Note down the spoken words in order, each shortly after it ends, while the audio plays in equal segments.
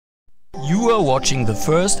You are watching the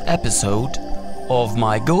first episode of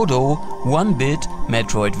my Godot 1-bit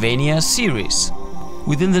Metroidvania series.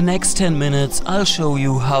 Within the next 10 minutes I'll show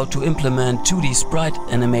you how to implement 2D sprite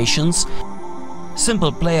animations,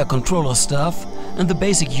 simple player controller stuff and the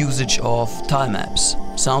basic usage of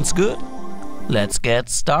tilemaps. Sounds good? Let's get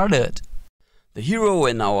started! The hero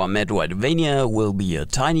in our Metroidvania will be a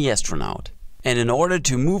tiny astronaut. And in order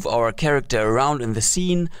to move our character around in the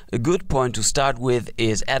scene, a good point to start with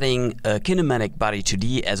is adding a kinematic body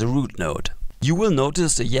 2D as a root node. You will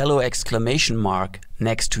notice a yellow exclamation mark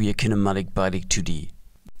next to your kinematic body 2D.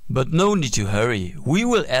 But no need to hurry, we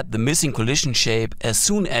will add the missing collision shape as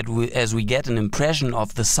soon as we get an impression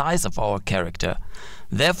of the size of our character.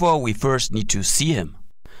 Therefore we first need to see him.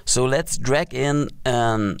 So let's drag in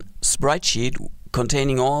a sprite sheet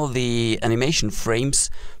containing all the animation frames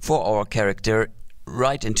for our character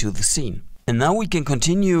right into the scene. And now we can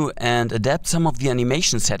continue and adapt some of the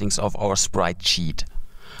animation settings of our sprite sheet,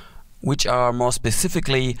 which are more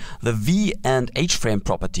specifically the V and H frame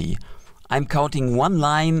property. I'm counting one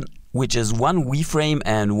line, which is one V frame,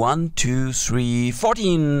 and 1, 2, 3,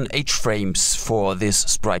 14 H frames for this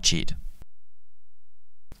sprite sheet.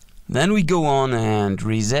 Then we go on and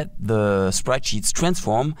reset the sprite sheet's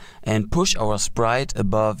transform and push our sprite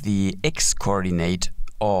above the X coordinate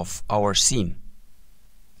of our scene.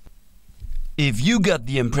 If you got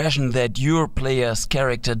the impression that your player's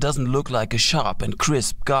character doesn't look like a sharp and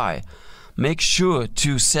crisp guy, make sure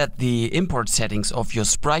to set the import settings of your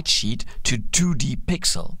sprite sheet to 2D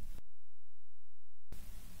pixel.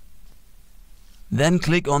 Then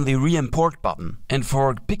click on the re-import button, and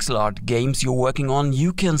for pixel art games you're working on,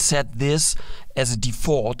 you can set this as a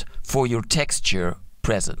default for your texture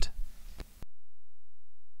present.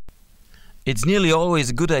 It's nearly always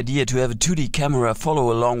a good idea to have a 2D camera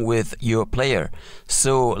follow along with your player,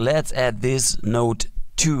 so let's add this node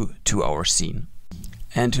 2 to our scene.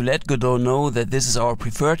 And to let Godot know that this is our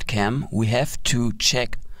preferred cam, we have to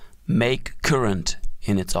check Make Current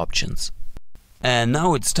in its options. And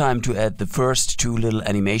now it's time to add the first two little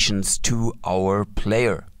animations to our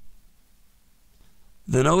player.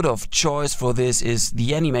 The node of choice for this is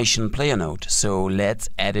the animation player node, so let's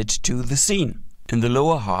add it to the scene. In the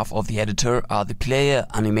lower half of the editor are the player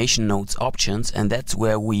animation nodes options, and that's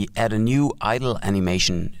where we add a new idle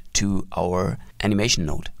animation to our animation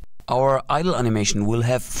node. Our idle animation will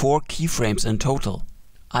have 4 keyframes in total.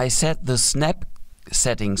 I set the snap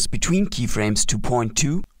settings between keyframes to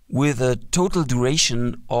 0.2 with a total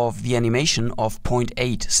duration of the animation of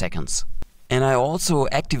 0.8 seconds. And I also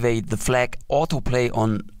activate the flag autoplay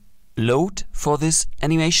on load for this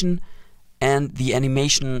animation and the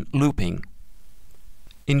animation looping.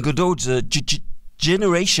 In Godot, the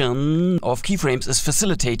generation of keyframes is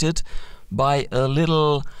facilitated by a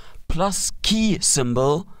little plus key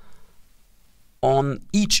symbol on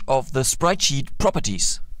each of the sprite sheet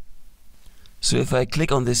properties. So if I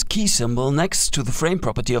click on this key symbol next to the frame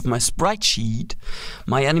property of my sprite sheet,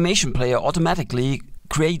 my animation player automatically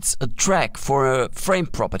creates a track for a frame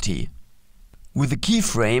property with a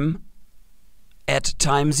keyframe at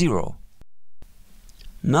time 0.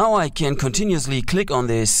 Now I can continuously click on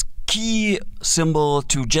this key symbol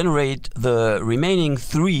to generate the remaining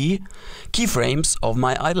 3 keyframes of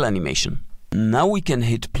my idle animation. Now we can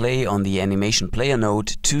hit play on the animation player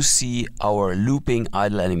node to see our looping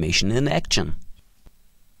idle animation in action.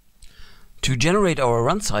 To generate our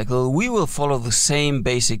run cycle, we will follow the same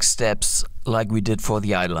basic steps like we did for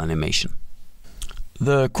the idle animation.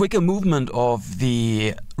 The quicker movement of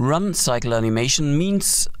the run cycle animation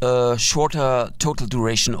means a shorter total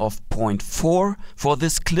duration of 0.4 for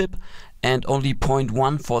this clip and only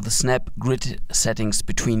 0.1 for the snap grid settings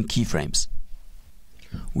between keyframes.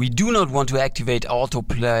 We do not want to activate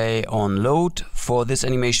autoplay on load for this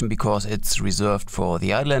animation because it's reserved for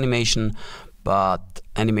the idle animation, but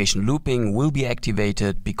animation looping will be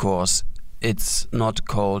activated because it's not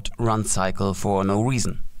called run cycle for no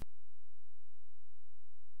reason.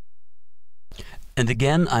 And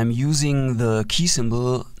again, I'm using the key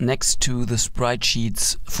symbol next to the sprite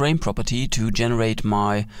sheet's frame property to generate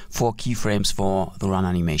my 4 keyframes for the run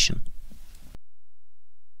animation.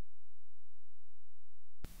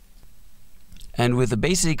 And with the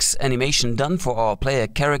basics animation done for our player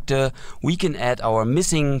character, we can add our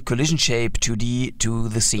missing collision shape 2D to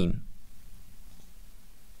the scene.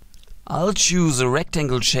 I'll choose a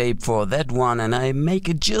rectangle shape for that one, and I make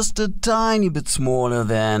it just a tiny bit smaller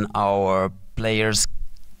than our player's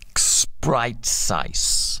sprite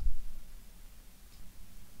size.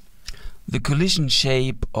 The collision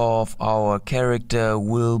shape of our character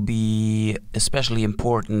will be especially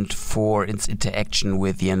important for its interaction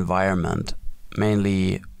with the environment,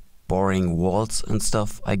 mainly boring walls and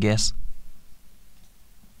stuff, I guess.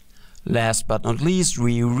 Last but not least,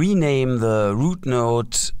 we rename the root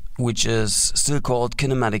node, which is still called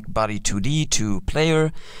Kinematic Body 2D, to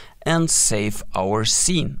Player, and save our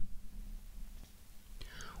scene.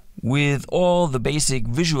 With all the basic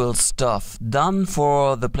visual stuff done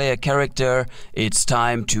for the player character, it's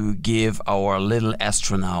time to give our little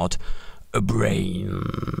astronaut a brain.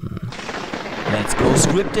 Let's go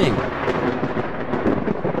scripting!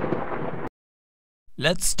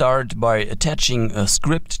 Let's start by attaching a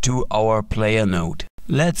script to our player node.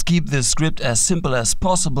 Let's keep this script as simple as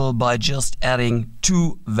possible by just adding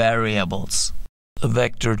two variables. A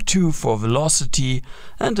vector 2 for velocity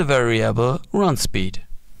and a variable run speed.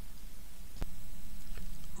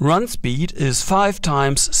 Run speed is 5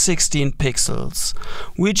 × 16 pixels,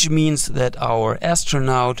 which means that our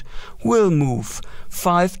astronaut will move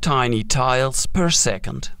 5 tiny tiles per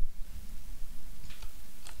second.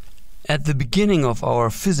 At the beginning of our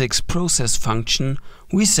physics process function,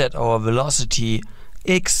 we set our velocity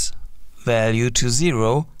x value to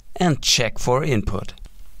 0 and check for input.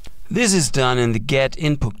 This is done in the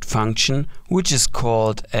getInput function, which is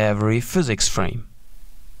called every physics frame.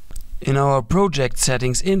 In our project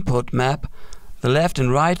settings input map, the left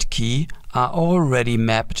and right key are already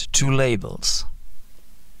mapped to labels.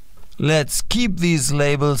 Let's keep these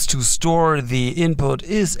labels to store the input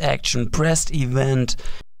is action pressed event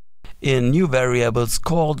in new variables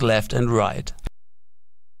called left and right.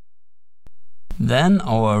 Then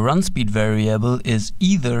our run speed variable is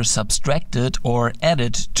either subtracted or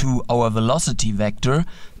added to our velocity vector,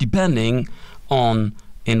 depending on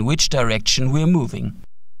in which direction we're moving.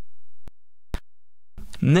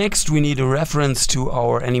 Next, we need a reference to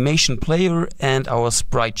our animation player and our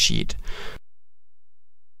sprite sheet.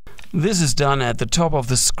 This is done at the top of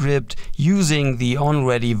the script using the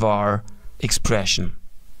onReadyVar expression.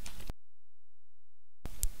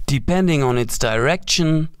 Depending on its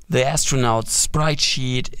direction, the astronaut's sprite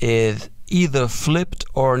sheet is either flipped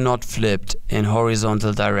or not flipped in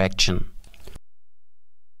horizontal direction.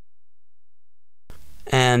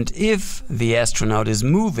 And if the astronaut is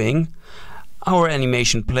moving, our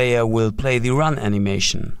animation player will play the run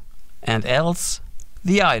animation, and else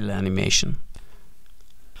the idle animation.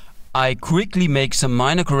 I quickly make some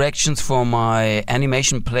minor corrections for my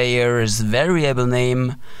animation player's variable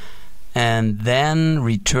name and then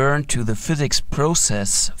return to the physics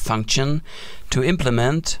process function to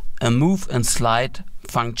implement a move and slide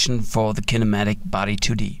function for the kinematic body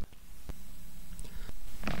 2D.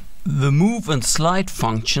 The move and slide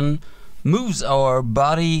function moves our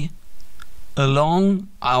body along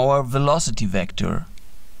our velocity vector,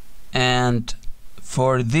 and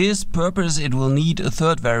for this purpose it will need a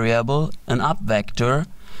third variable, an up vector,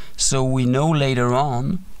 so we know later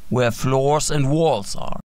on where floors and walls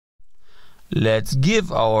are. Let's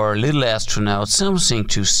give our little astronaut something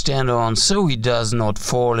to stand on so he does not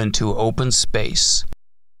fall into open space.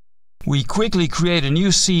 We quickly create a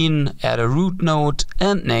new scene, add a root node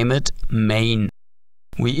and name it main.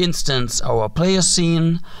 We instance our player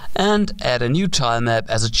scene and add a new tilemap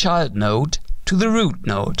as a child node to the root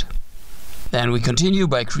node. Then we continue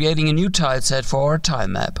by creating a new tileset for our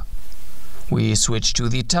tilemap. We switch to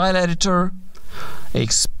the tile editor,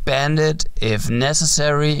 expand it if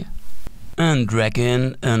necessary, and drag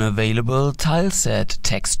in an available tileset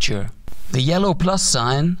texture. The yellow plus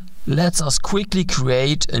sign lets us quickly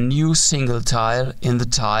create a new single tile in the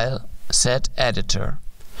tileset editor.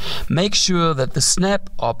 Make sure that the snap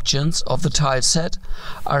options of the tileset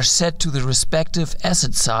are set to the respective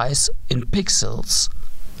asset size in pixels.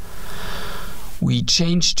 We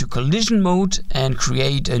change to collision mode and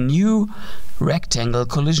create a new rectangle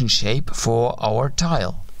collision shape for our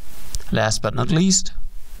tile. Last but not least,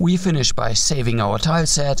 we finish by saving our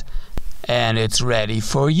tileset and it's ready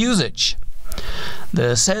for usage.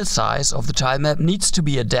 The cell size of the tilemap needs to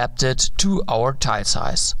be adapted to our tile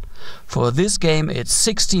size. For this game it's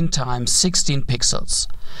 16 × 16 pixels.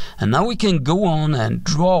 And now we can go on and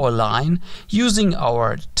draw a line using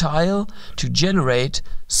our tile to generate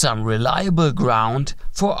some reliable ground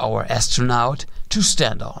for our astronaut to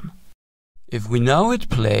stand on. If we now hit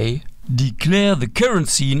play, declare the current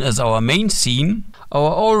scene as our main scene,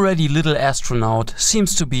 our already little astronaut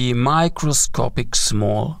seems to be microscopic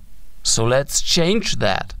small. So let's change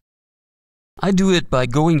that. I do it by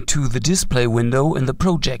going to the display window in the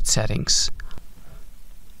project settings.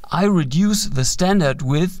 I reduce the standard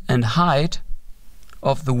width and height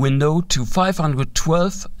of the window to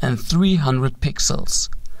 512 and 300 pixels.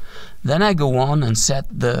 Then I go on and set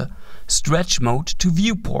the stretch mode to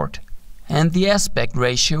viewport and the aspect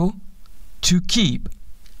ratio to keep.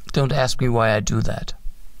 Don't ask me why I do that.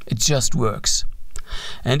 It just works.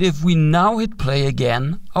 And if we now hit play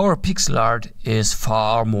again, our pixel art is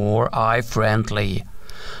far more eye-friendly.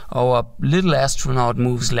 Our little astronaut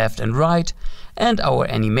moves left and right, and our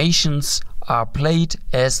animations are played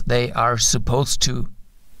as they are supposed to.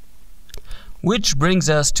 Which brings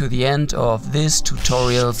us to the end of this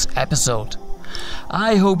tutorial's episode.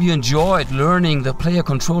 I hope you enjoyed learning the player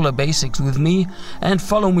controller basics with me and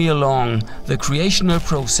follow me along the creational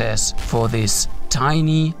process for this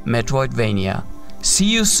tiny Metroidvania. See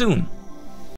you soon!